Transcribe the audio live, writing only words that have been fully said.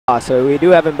So we do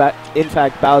have, in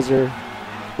fact, Bowser.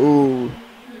 Ooh.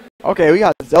 Okay, we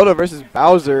got Zelda versus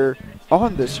Bowser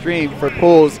on the stream for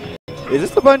pulls. Is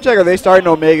this the button check, or are they starting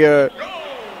Omega?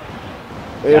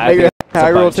 Yeah, Omega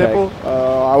Hyrule Temple?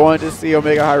 I wanted to see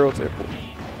Omega Hyrule Temple.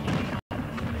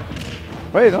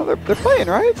 Wait, no, they're playing,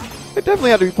 right? They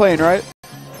definitely have to be playing, right?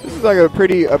 This is like a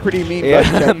pretty mean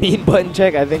button check. Mean button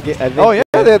check. I think oh yeah,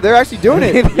 they're actually doing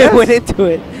it. They went into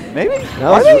it. Maybe.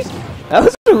 That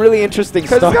was a really interesting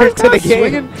start to the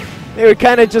game. They were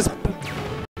kind of just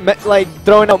like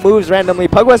throwing out moves randomly.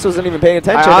 Pugwest wasn't even paying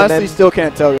attention. I honestly still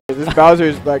can't tell. This Bowser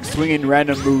is like swinging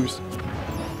random moves.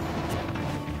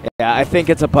 Yeah, I think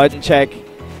it's a button check,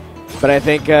 but I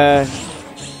think I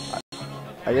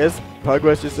guess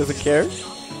Pugwest just doesn't care.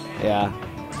 Yeah,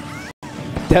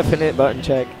 definite button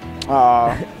check.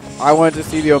 I wanted to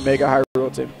see the Omega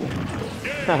Hyrule Temple.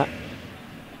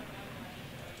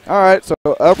 Alright, so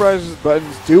Upriser's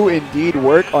buttons do indeed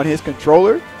work on his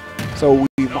controller. So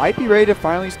we might be ready to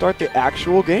finally start the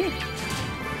actual game.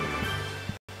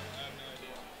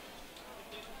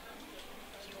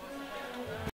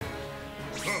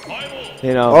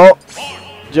 You know. Oh,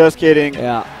 just kidding.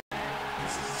 Yeah.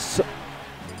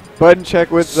 Button check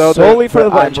with Zelda. Solely for the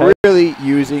button check. I'm really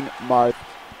using Marth.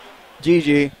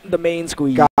 GG. The main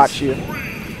squeeze. Got you.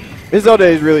 This Zelda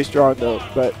is really strong though,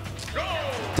 but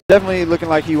definitely looking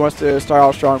like he wants to start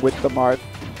off strong with the Marth.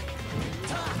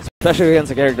 Especially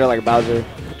against a character like Bowser.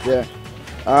 Yeah.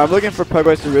 I'm looking for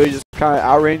Pugwest to really just kind of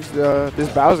outrange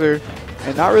this Bowser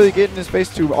and not really get in his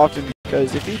face too often,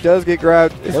 because if he does get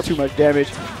grabbed, it's too much damage.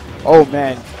 Oh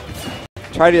man.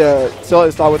 Try to sell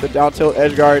it stall with the down tilt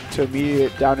edge guard to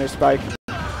immediate down air spike.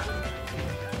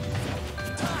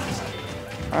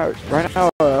 Alright, right now,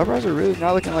 Upriser really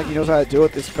not looking like he knows how to deal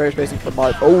with this fair spacing from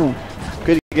Marth. Oh,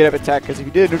 good get up attack, because if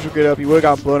he did neutral get up, he would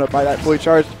have gotten blown up by that fully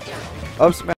charged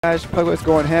up smash. Pugwest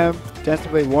going ham. Chance to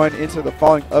play one into the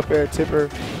falling up air tipper.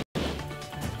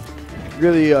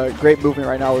 Really great movement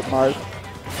right now with Marth.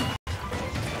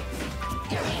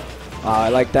 I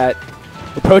like that.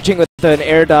 Approaching with an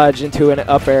air dodge into an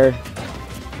up air.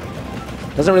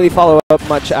 Doesn't really follow up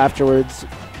much afterwards.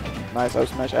 Nice up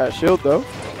smash at shield though.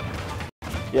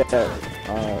 Yeah.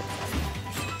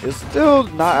 It's still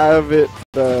not out of it,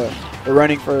 the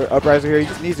running for Upriser here. He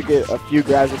just needs to get a few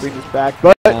grabs to bring this back.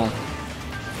 But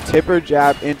tipper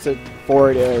jab into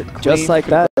forward air. Just like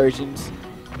that. Conversions.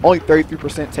 Only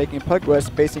 33% taking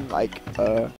Pugwest, facing like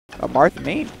a Marth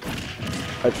main.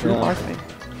 A true Marth main.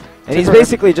 And he's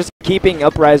basically just keeping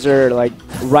Upriser like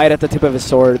right at the tip of his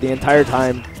sword the entire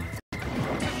time.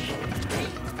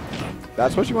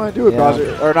 That's what you want to do with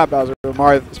Bowser, or not Bowser,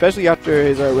 Marth, especially after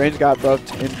his range got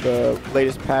buffed in the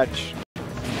latest patch.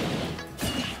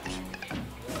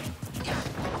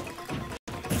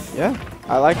 Yeah,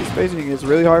 I like his spacing. It's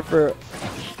really hard for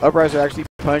Upriser to actually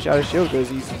punch out of shield because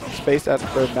he's spaced at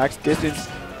the max distance.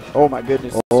 Oh my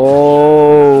goodness.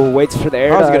 Oh, waits for the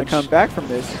air dodge. How's going to come back from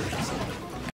this?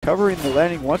 Covering the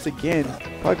landing once again.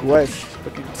 Pugwest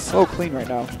looking so clean right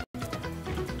now.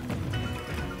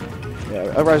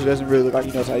 Yeah, Upriser doesn't really look like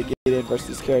he knows how to get in versus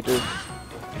this character.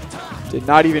 Did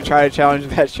not even try to challenge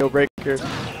that shield breaker.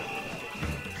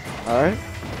 Alright.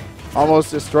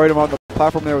 Almost destroyed him on the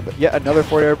platform there with yet another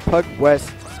forward air.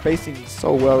 Pugwest spacing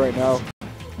so well right now.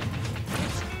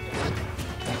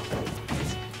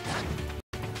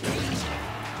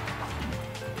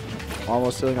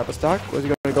 Almost sealing up the stock. What's he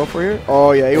going to go for here?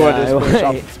 Oh yeah, he wanted to finish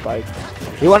off the spike.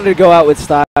 He wanted to go out with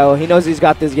style. He knows he's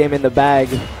got this game in the bag.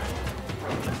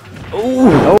 Ooh,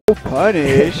 no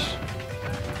punish.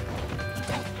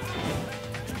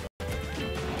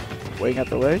 Waiting at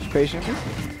the ledge patiently.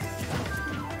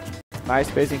 Nice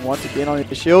spacing once again on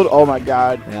the shield. Oh my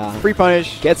god. Yeah. Free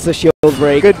punish. Gets the shield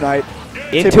break. Good night.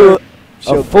 Into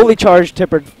a fully charged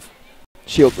tipper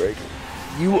shield break.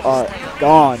 You are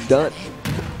gone. Done.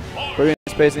 Brilliant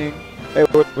spacing. Hey,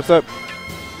 what's up?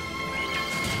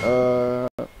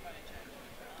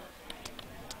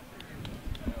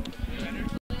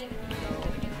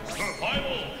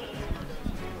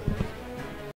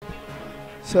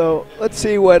 So let's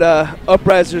see what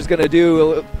Upriser's going to do a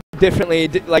little differently.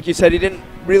 Like you said, he didn't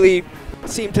really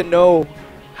seem to know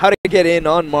how to get in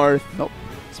on Marth. Nope.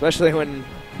 Especially when,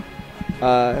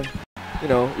 you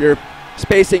know, your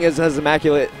spacing is as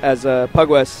immaculate as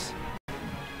Pugwest.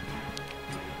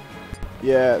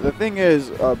 Yeah, the thing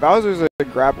is, Bowser's a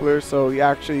grappler, so he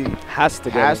actually has to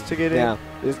get in. Yeah.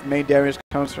 His main damage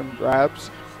comes from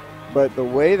grabs. But the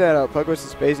way that Pugwest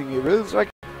is spacing, it really looks like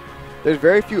there's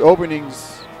very few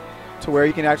openings to where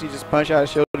he can actually just punch out a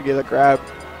shield to get a grab.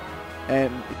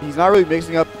 And he's not really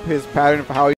mixing up his pattern of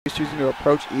how he's choosing to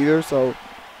approach either, so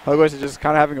Pugwest is just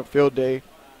kind of having a field day.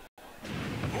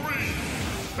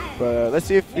 But let's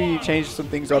see if he changes some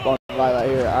things up on Violet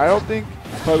here. I don't think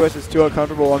Pugwest is too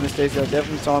uncomfortable on this stage. I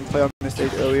definitely saw him play on this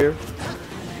stage earlier.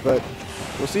 But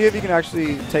we'll see if he can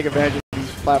actually take advantage of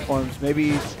these platforms.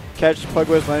 Maybe catch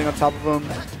Pugwest landing on top of him,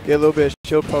 get a little bit of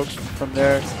shield pokes from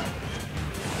there.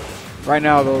 Right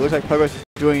now, though, it looks like Pugwest is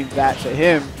doing that to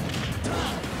him.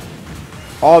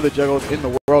 All the juggles in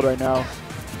the world right now.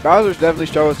 Bowser's definitely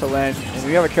struggles to land, and when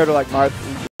you have a character like Marth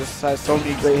who just has so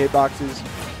many great hitboxes,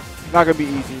 it's not going to be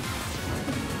easy.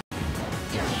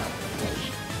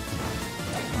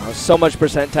 Oh, so much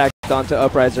percent tacked onto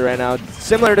Upriser right now.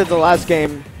 Similar to the last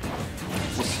game,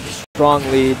 just strong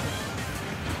lead.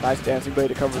 Nice dancing blade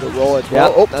to cover the roll as well.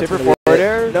 Yep, Oh, tipper forward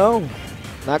air. No,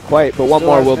 not quite, but one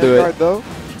more will do it. Though.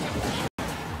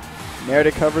 Nair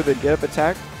to cover the get up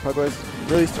attack. Pugwest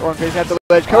really strong facing at the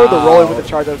ledge. Cover the rolling with the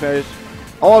charge up advantage.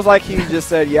 Almost like he just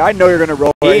said, yeah, I know you're going to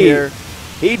roll right here.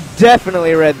 He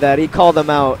definitely read that. He called them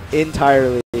out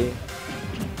entirely.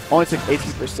 Only took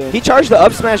 18%. He charged the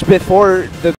up smash before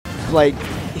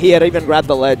he had even grabbed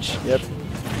the ledge. Yep.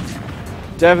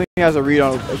 Definitely has a read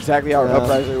on exactly how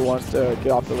Upriser wants to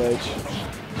get off the ledge.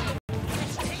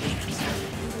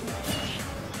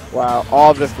 Wow,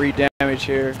 all of the free damage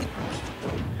here.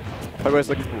 Pugwest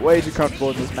looking way too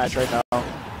comfortable in this match right now.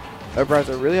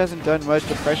 Upriser really hasn't done much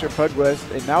to pressure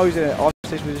Pugwest, and now he's in an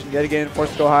off-stage position yet again,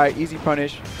 forced to go high, easy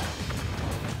punish.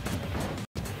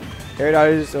 Air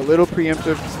dodge is a little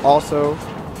preemptive also.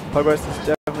 Pugwest is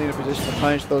definitely in a position to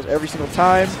punish those every single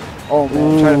time. Oh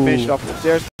man, trying to finish it off with a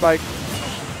dare spike.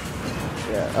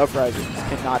 Yeah, Upriser just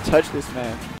cannot touch this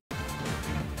man.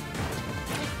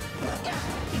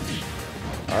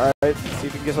 Alright, let's see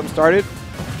if we can get something started.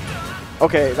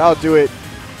 Okay, that'll do it.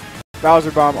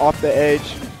 Bowser Bomb off the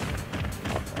edge.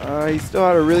 He still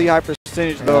had a really high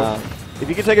percentage though. Yeah. If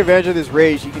he can take advantage of this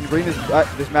rage, he can bring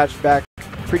this match back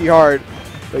pretty hard.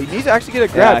 But he needs to actually get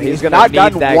a grab. Yeah, he's not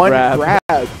gotten one grab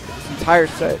this entire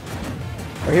set.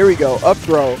 Oh, here we go. Up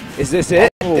throw. Is this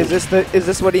it? Oh. Is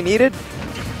this what he needed?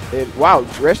 Wow,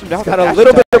 dressed him down. Got a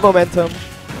little bit of momentum.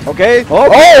 Okay.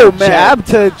 Oh man.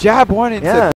 Jab one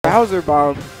into Bowser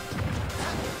Bomb.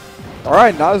 All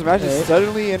right, now this match is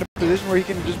suddenly in a position where he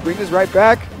can just bring this right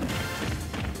back.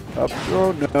 Up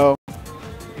throw, no.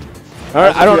 All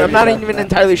right, I'm not even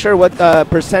entirely sure what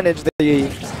percentage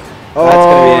the.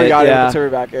 Oh, he got it with the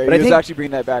turret back air. He was actually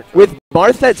bringing that back. With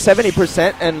Marth at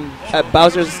 70% and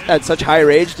Bowser's at such high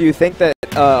rage, do you think that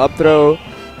up throw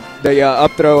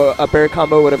up air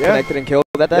combo would have connected and killed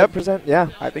at that percent? Yeah,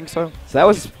 I think so. So that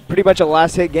was pretty much a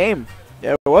last hit game.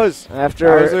 Yeah, it was.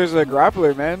 Bowser's a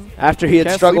grappler, man. After he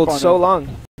had struggled so long.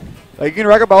 Like, you can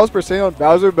rack up all his percent on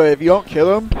Bowser, but if you don't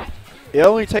kill him, it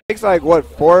only takes like, what,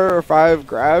 4 or 5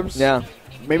 grabs? Yeah.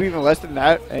 Maybe even less than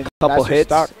that. And a couple hits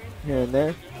stock here and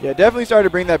there. Yeah, definitely started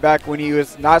to bring that back when he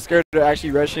was not scared to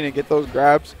actually rush in and get those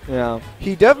grabs. Yeah.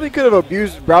 He definitely could have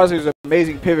abused Bowser's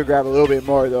amazing pivot grab a little bit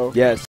more, though. Yes.